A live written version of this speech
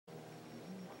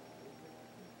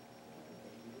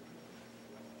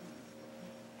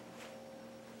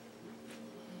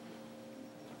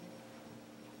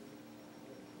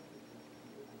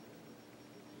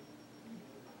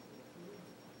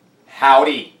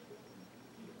Howdy.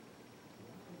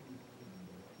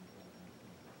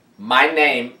 My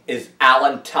name is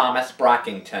Alan Thomas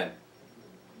Brockington,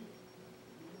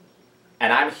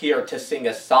 and I'm here to sing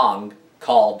a song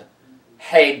called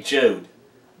Hey Jude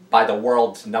by the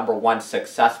world's #1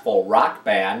 successful rock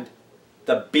band,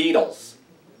 the Beatles.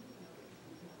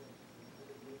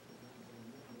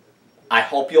 I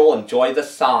hope you'll enjoy the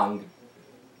song,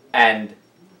 and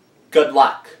good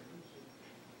luck.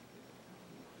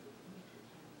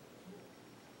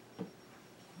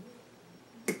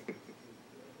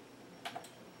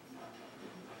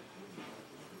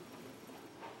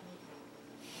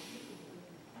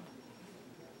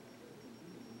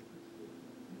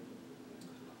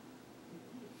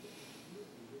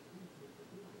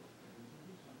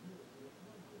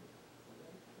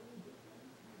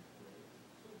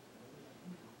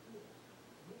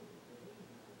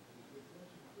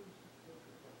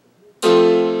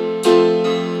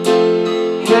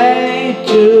 Hey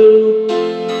Jude,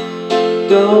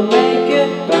 don't make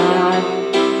it bad.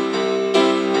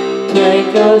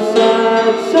 Take a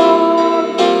sad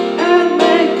song and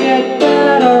make it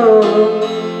better.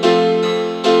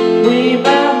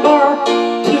 Remember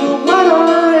to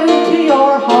let into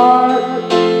your heart,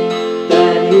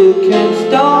 then you can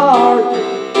start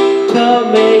to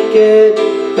make it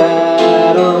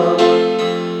better.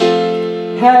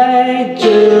 Hey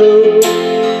Jude,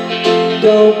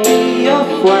 don't be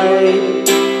afraid.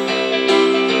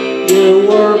 You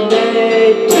were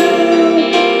made to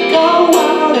go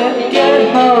out and get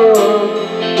hurt.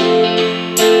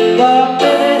 The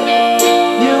minute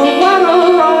you let her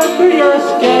run through your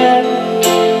skin,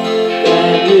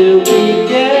 then you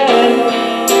begin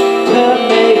to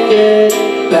make it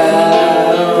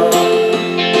better.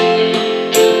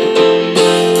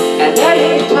 And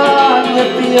anytime you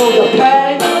feel the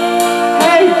pain,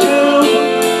 hey Jude,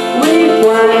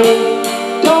 refrain.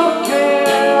 Don't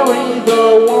carry the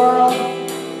world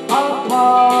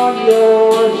upon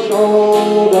your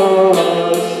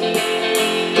shoulders.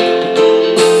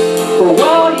 For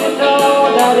well you know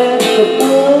that it's the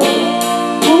fool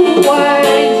who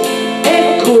plays it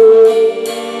cool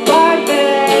by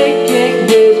making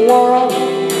his world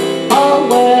a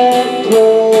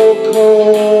little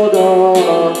colder.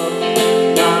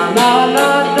 Na na na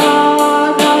na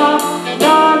na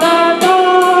na na na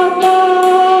na.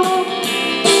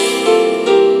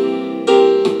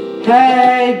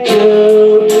 Hey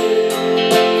Jude,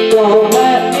 don't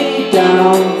let me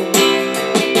down.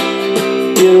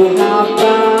 You have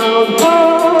found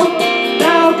her,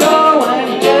 now go and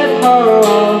get her.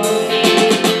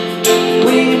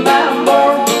 Remember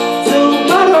to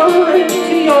let her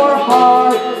into your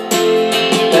heart,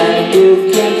 then you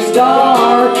can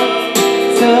start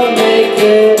to make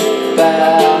it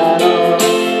better.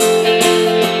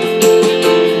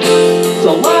 So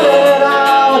let it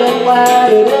out and let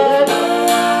it in.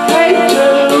 Hey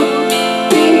Jude,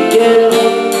 begin.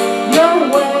 You're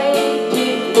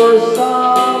waiting for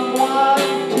someone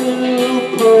to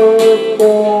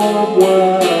perform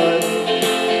with.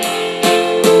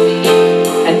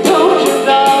 And don't you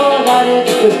know that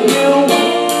it's just you?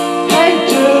 Hey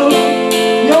Jude,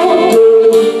 you'll do.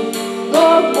 The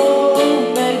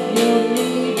movement you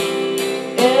need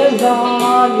is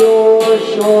on your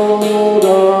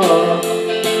shoulder.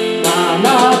 Na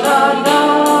na na na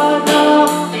na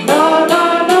na na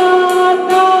na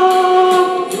na.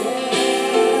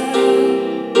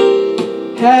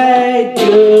 Hey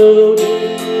Jude,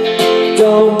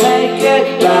 don't make it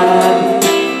bad.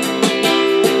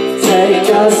 Take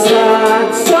a sad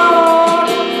song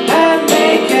and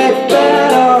make it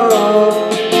better.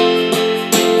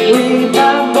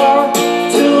 Remember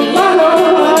to let her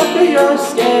under your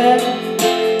skin,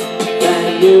 then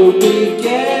you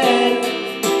begin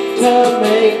to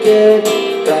make it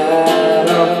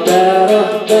better, better,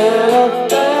 better,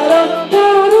 better,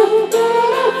 better,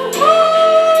 better.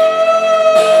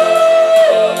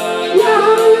 Yeah,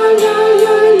 yeah, yeah,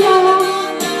 yeah, yeah.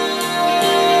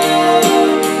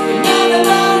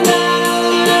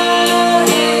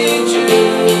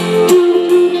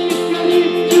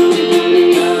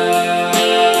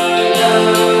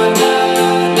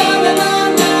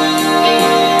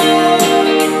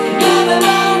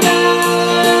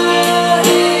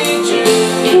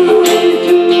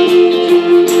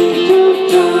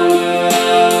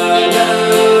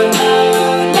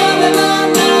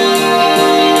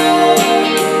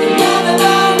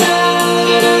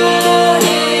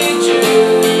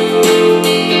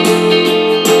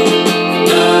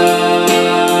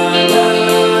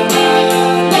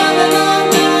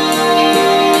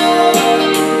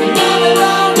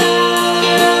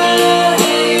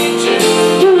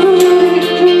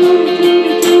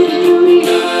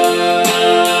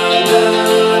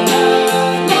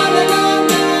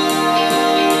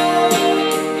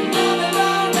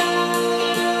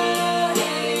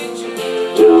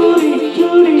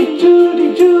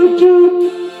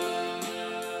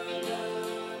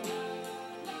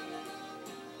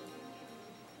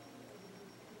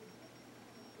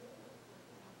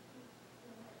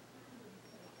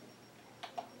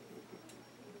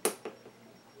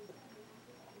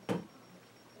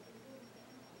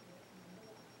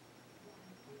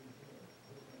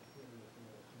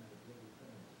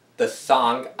 the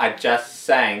song I just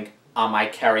sang on my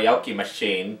karaoke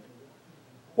machine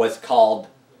was called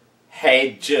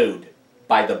Hey Jude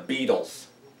by the Beatles.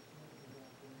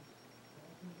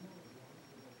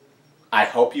 I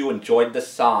hope you enjoyed the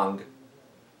song,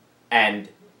 and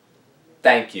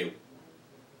thank you.